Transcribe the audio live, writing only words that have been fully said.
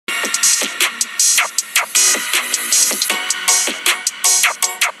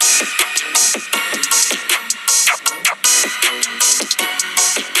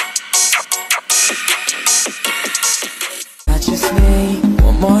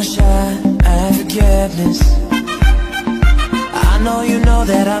forgiveness. I know you know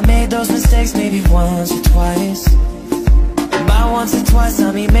that I made those mistakes maybe once or twice. And by once or twice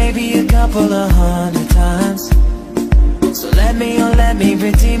I mean maybe a couple of 100 times. So let me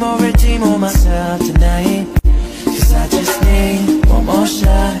redeem or myself tonight. Cause I just need one more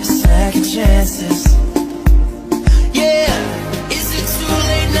shot, second chances. Yeah, is it too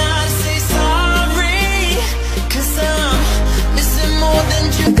late now to say sorry? Cause I'm missing more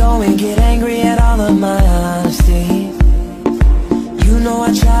than just go and get angry at all of my honesty. You know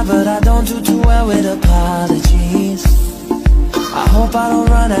I try but I don't do too well with apologies. I hope I don't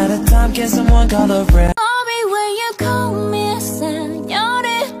run out of time, can someone call a rep? When you call me a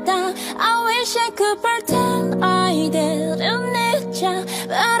señorita, I wish I could pretend I didn't need ya.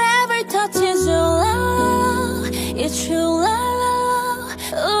 But every touch is your love, it's true love.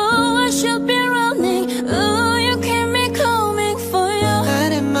 Ooh, I should be running, ooh, you keep me coming for you.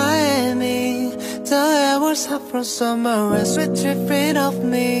 And in Miami, the air was hot from summer and sweet tripping off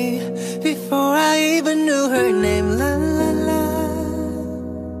me. Before I even knew her name, la la la.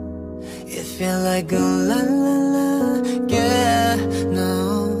 It felt like a la la la, yeah, no.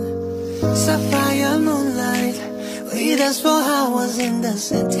 Sapphire moonlight, we danced for hours in the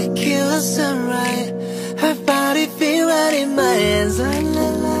sun, tequila sunrise. Her body feel right in my hands, la la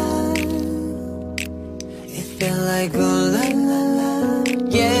la. It felt like a la la la,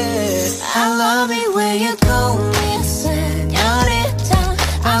 yeah. I love it when you call me a señorita,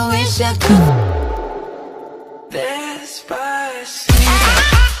 I wish I could. Despacito.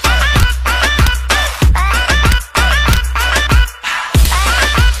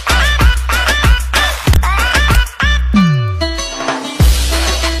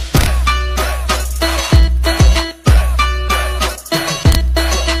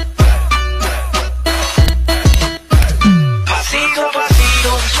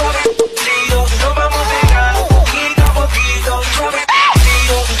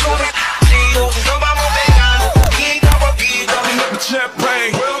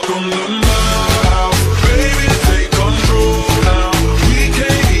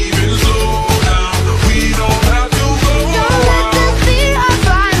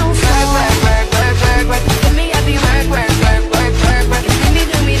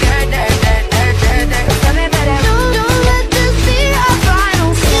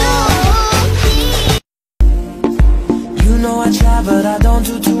 But I don't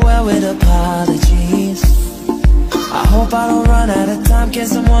do too well with apologies. I hope I don't run out of time, can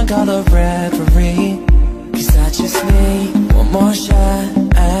someone call a referee? Cause I just need one more shot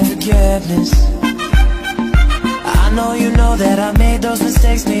at forgiveness. I know you know that I made those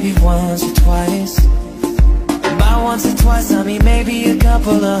mistakes maybe once or twice. And by once or twice I mean maybe a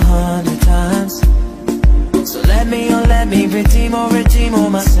couple of 100 times. So let me redeem or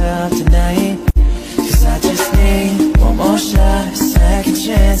myself tonight. Cause I just need one more shot, second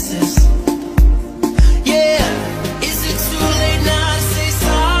chances. Yeah, is it too late now to say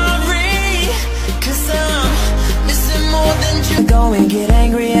sorry? Cause I'm missing more than just go and get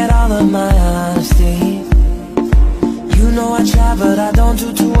angry at all of my honesty. You know I try but I don't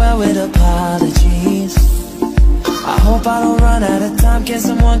do too well with apologies. I hope I don't run out of time, can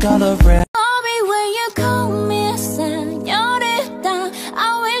someone call a rep? When you call me a señorita, I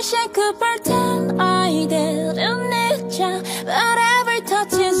wish I could pretend I didn't need ya. But every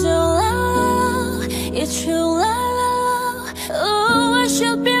touch is your love, it's true love. Ooh, I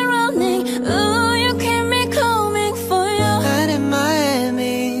should be running, ooh, you keep me coming for you. And in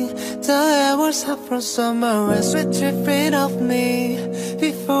Miami, the air was hot from summer and sweet tripping off me.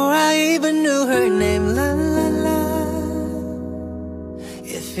 Before I even knew her name, la la la.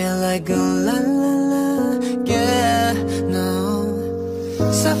 It felt like a la la la, yeah, no.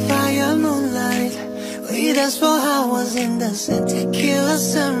 Sapphire moonlight, we danced for hours in the sun, tequila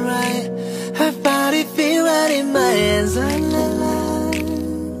sunrise. Her body feel right in my hands, la la la.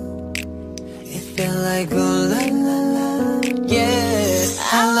 It felt like a la la la, yeah.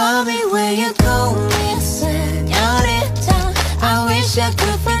 I love it when you call me a señorita, I wish I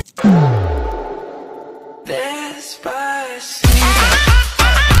could Despacito.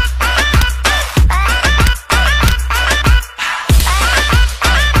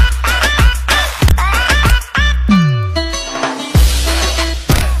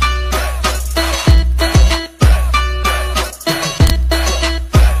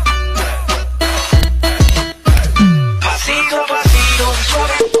 Pasito a pasito,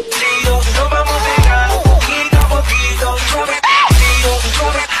 suavecito, nos vamos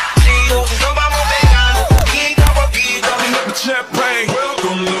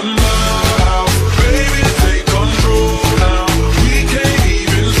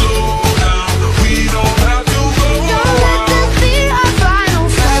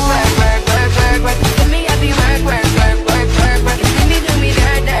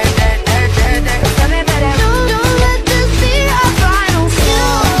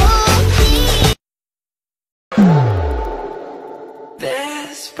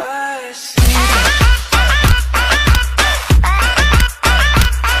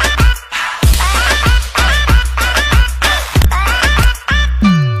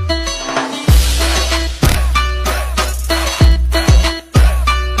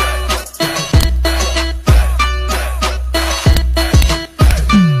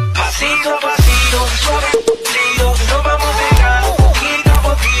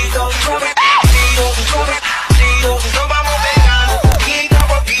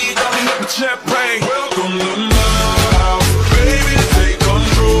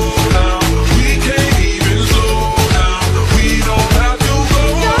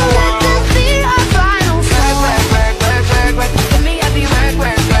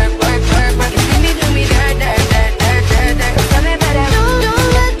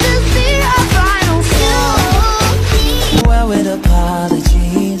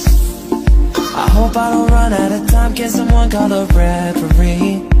hope I don't run out of time. Can someone call a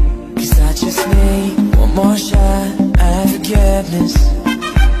referee? Cause I just need one more shot at forgiveness.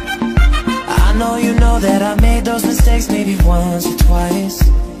 I know you know that I made those mistakes maybe once or twice.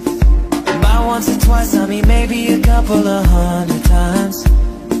 And by once or twice I mean maybe a couple of 100 times.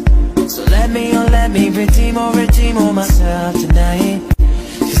 So let me redeem all myself tonight.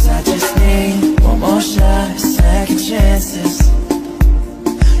 Cause I just need one more shot, second chances.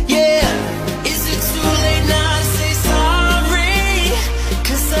 Yeah, is it too late now to say sorry?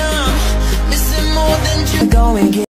 Cause I'm missing more than just go and get